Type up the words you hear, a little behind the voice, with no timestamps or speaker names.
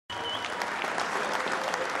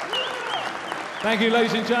Thank you,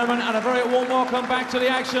 ladies and gentlemen, and a very warm welcome back to the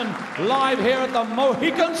action, live here at the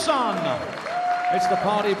Mohegan Sun. It's the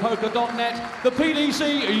partypoker.net, the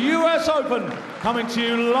PDC US Open, coming to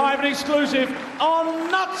you live and exclusive on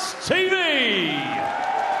Nuts TV.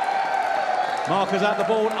 Markers at the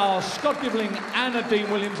board are Scott Givling and Dean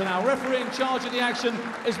Williams, and our referee in charge of the action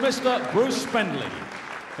is Mr. Bruce Spendley.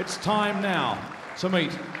 It's time now to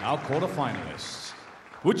meet our quarter-finalists.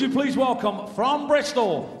 Would you please welcome from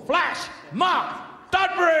Bristol, Flash Mark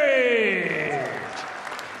Dudbridge,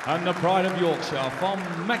 and the pride of Yorkshire from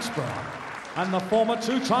Mexborough, and the former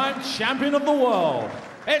two-time champion of the world,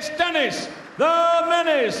 it's Dennis the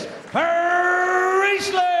Menace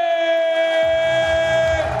Priestley.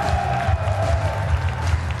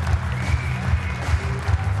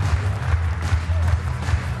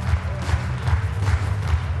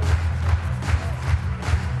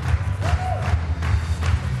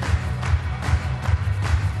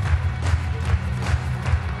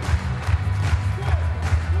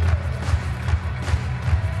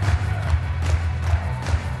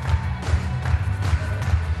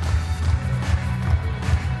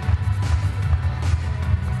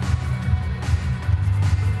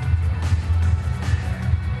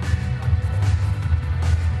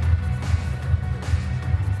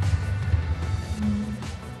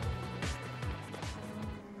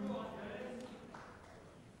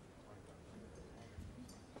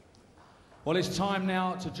 Well, it's time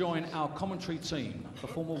now to join our commentary team, the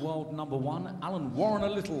former world #1, Alan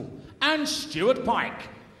Warren-a-Little, and Stuart Pike.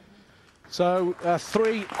 So,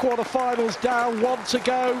 3 quarter-finals down, 1 to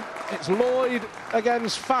go. It's Lloyd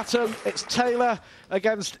against Fathom. It's Taylor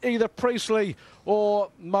against either Priestley or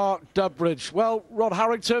Mark Dudbridge. Well, Rod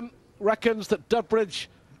Harrington reckons that Dudbridge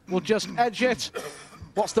will just edge it.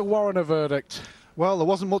 What's the Warrener verdict? Well, there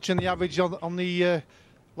wasn't much in the average on the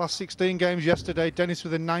last 16 games yesterday. Dennis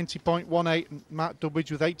with a 90.18 and Mark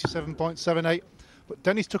Dudbridge with 87.78. But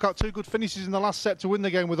Dennis took out 2 good finishes in the last set to win the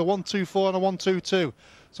game with a 1-2-4 and a 1-2-2.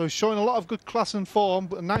 So he's showing a lot of good class and form,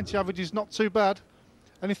 but a 90 average is not too bad.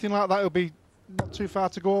 Anything like that will be not too far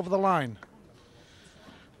to go over the line.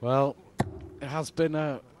 Well, it has been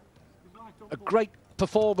a great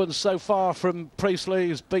performance so far from Priestley.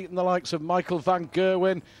 He's beaten the likes of Michael van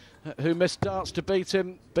Gerwen, who missed darts to beat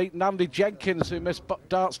him, beaten Andy Jenkins, who missed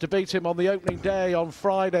darts to beat him on the opening day on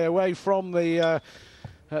Friday away from the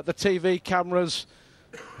TV cameras.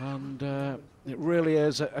 And it really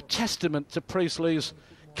is a testament to Priestley's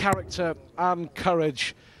character and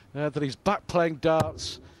courage that he's back playing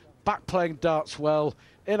darts well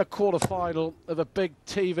in a quarter-final of a big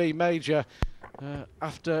TV major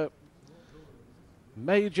after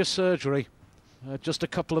major surgery just a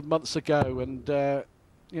couple of months ago. And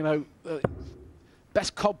you know,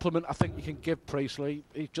 best compliment I think you can give Priestley.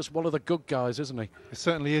 He's just one of the good guys, isn't he? He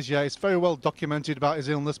certainly is, yeah. It's very well documented about his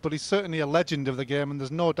illness, but he's certainly a legend of the game, and there's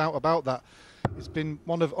no doubt about that. He's been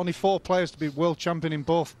one of only 4 players to be world champion in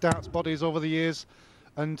both darts bodies over the years,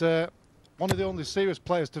 and one of the only serious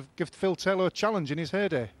players to give Phil Taylor a challenge in his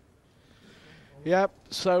heyday. Yeah,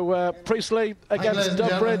 so Priestley against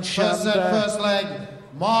Dudbridge. First leg,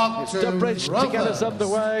 Mark it's Dudbridge to get us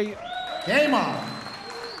underway. Game on.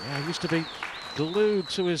 Yeah, he used to be glued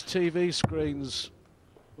to his TV screens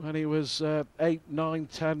when he was 8, 9,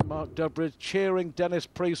 10, Mark Dudbridge, cheering Dennis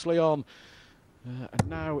Priestley on. And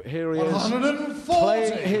now here he is,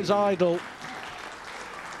 playing his idol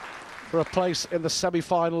for a place in the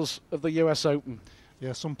semi-finals of the US Open.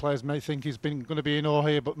 Yeah, some players may think he's going to be in awe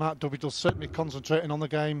here, but Mark Dudbridge will certainly be concentrating on the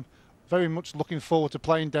game. Very much looking forward to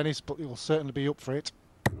playing Dennis, but he will certainly be up for it.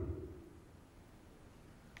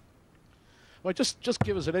 Well, just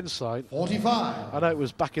give us an insight. 45. I know it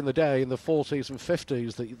was back in the day, in the 40s and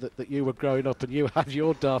 50s, that you were growing up and you had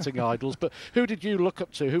your darting idols. But who did you look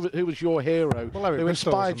up to? Who was your hero? Well, Eric who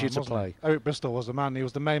Bristol inspired was the you man, to play? Eric Bristol was the man. He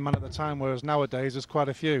was the main man at the time, whereas nowadays there's quite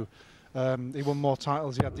a few. He won more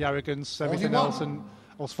titles. He had the arrogance, everything else, and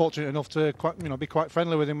I was fortunate enough to be quite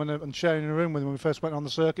friendly with him and sharing a room with him when we first went on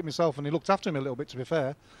the circuit myself. And he looked after me a little bit, to be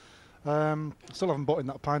fair. Still haven't bought in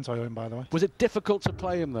that pint I owe him, by the way. Was it difficult to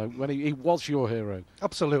play him though when he was your hero?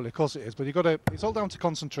 Absolutely, of course it is. But it's all down to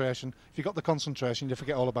concentration. If you've got the concentration, you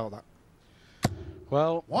forget all about that.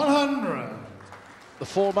 Well, 100. The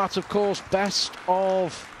format, of course, best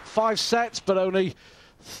of 5 sets, but only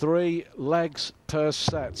 3 legs per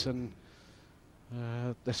set. And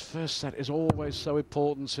this first set is always so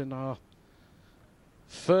important in our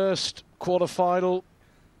first quarter-final.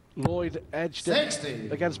 Lloyd edged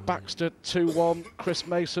it against Baxter 2-1. Chris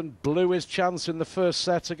Mason blew his chance in the first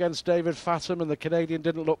set against David Fathom, and the Canadian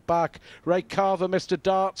didn't look back. Ray Carver missed a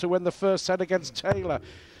dart to win the first set against Taylor.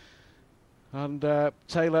 And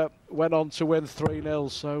Taylor went on to win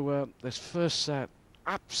 3-0, so this first set,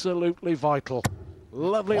 absolutely vital.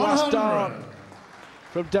 Lovely last dart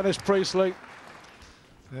from Dennis Priestley.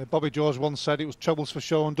 Bobby George once said it was trebles for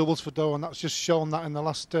show and doubles for dough, and that's just shown that in the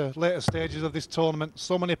last later stages of this tournament.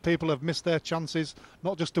 So many people have missed their chances,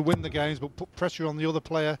 not just to win the games, but put pressure on the other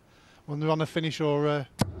player when they're on a finish or...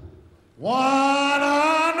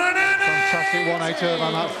 180! Fantastic 180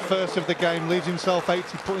 on that first of the game, leaves himself 80,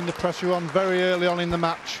 putting the pressure on very early on in the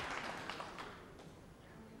match.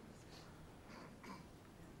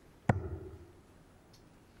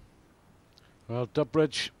 Well,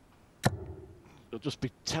 Dudbridge, he'll just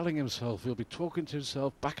be telling himself, he'll be talking to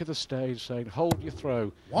himself back at the stage saying, hold your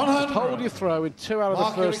throw. Just hold your throw in 2 out of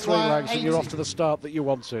the first 3 legs 80. And you're off to the start that you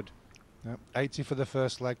wanted. Yep, 80 for the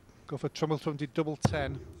first leg. Go for treble 20, double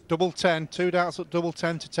 10. Double 10, 2 darts at double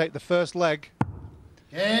 10 to take the first leg.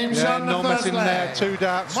 Game shot no messing there, 2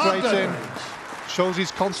 darts straight in. Shows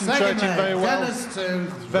he's concentrating very well.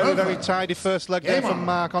 Very, very tidy first leg there from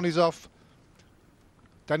Mark on his off.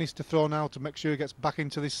 Dennis to throw now to make sure he gets back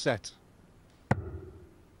into this set.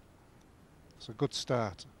 It's a good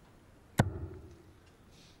start.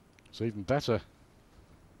 It's even better.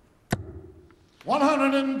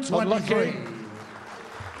 123. Unlucky.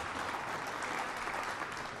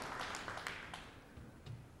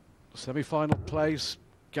 Semi-final place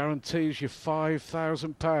guarantees you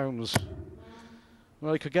 £5,000.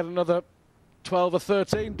 Well, he could get another 12 or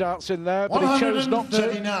 13 darts in there, but he chose not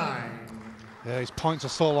to. Yeah, his points are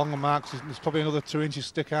so long on Mark's. There's probably another 2 inches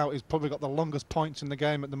stick out. He's probably got the longest points in the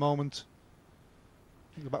game at the moment.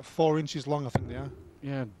 I think about 4 inches long, I think they are.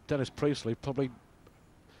 Yeah, Dennis Priestley probably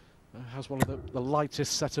has one of the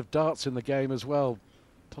lightest set of darts in the game as well.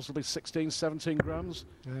 Possibly 16, 17 grams.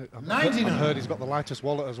 Yeah, I've heard he's got the lightest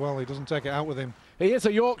wallet as well. He doesn't take it out with him. He is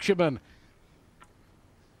a Yorkshireman.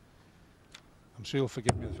 I'm sure you'll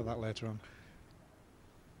forgive me for that later on.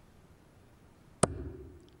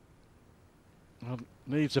 Well,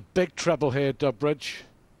 needs a big treble here, Dudbridge.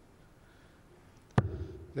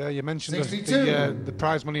 Yeah, you mentioned the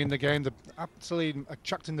prize money in the game. They're absolutely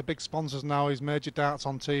attracting the big sponsors now. He's Major Darts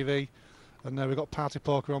on TV. And we've got Party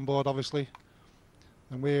Poker on board, obviously.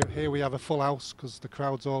 And we have a full house because the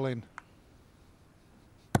crowd's all in.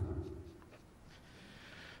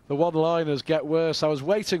 The one-liners get worse. I was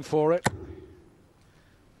waiting for it.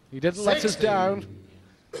 He didn't let us down.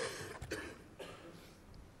 I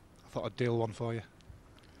thought I'd deal one for you.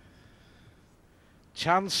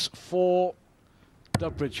 Chance for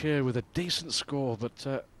Dudbridge here with a decent score, but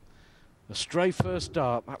a stray first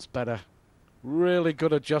dart, that's better. Really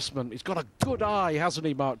good adjustment. He's got a good eye, hasn't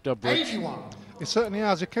he, Mark Dudbridge? 81. He certainly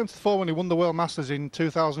has. He came to the fore when he won the World Masters in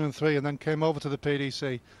 2003 and then came over to the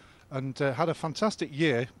PDC and had a fantastic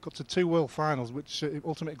year. Got to 2 World Finals, which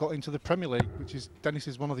ultimately got into the Premier League, which is Dennis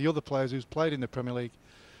is one of the other players who's played in the Premier League.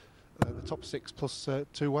 The top 6 plus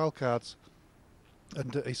 2 wildcards.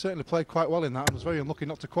 And he certainly played quite well in that and was very unlucky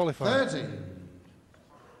not to qualify. 30.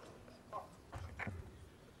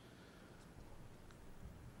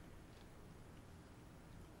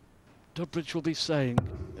 Dudbridge will be saying,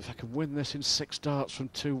 if I can win this in 6 darts from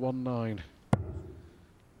 219.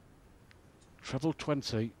 Treble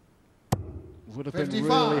 20 would have 55. been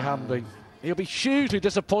really handy. He'll be hugely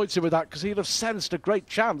disappointed with that because he'll have sensed a great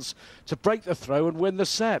chance to break the throw and win the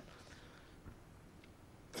set.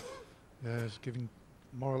 Yeah, he's giving,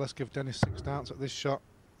 more or less give Dennis 6 darts at this shot.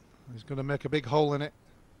 He's going to make a big hole in it.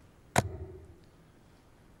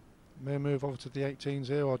 May move over to the 18s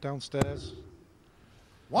here or downstairs.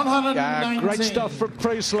 119. Yeah, great stuff from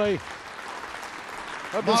Priestley.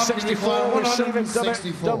 164, we've seen him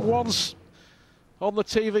done once on the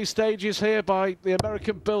TV stages here by the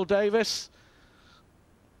American Bill Davis.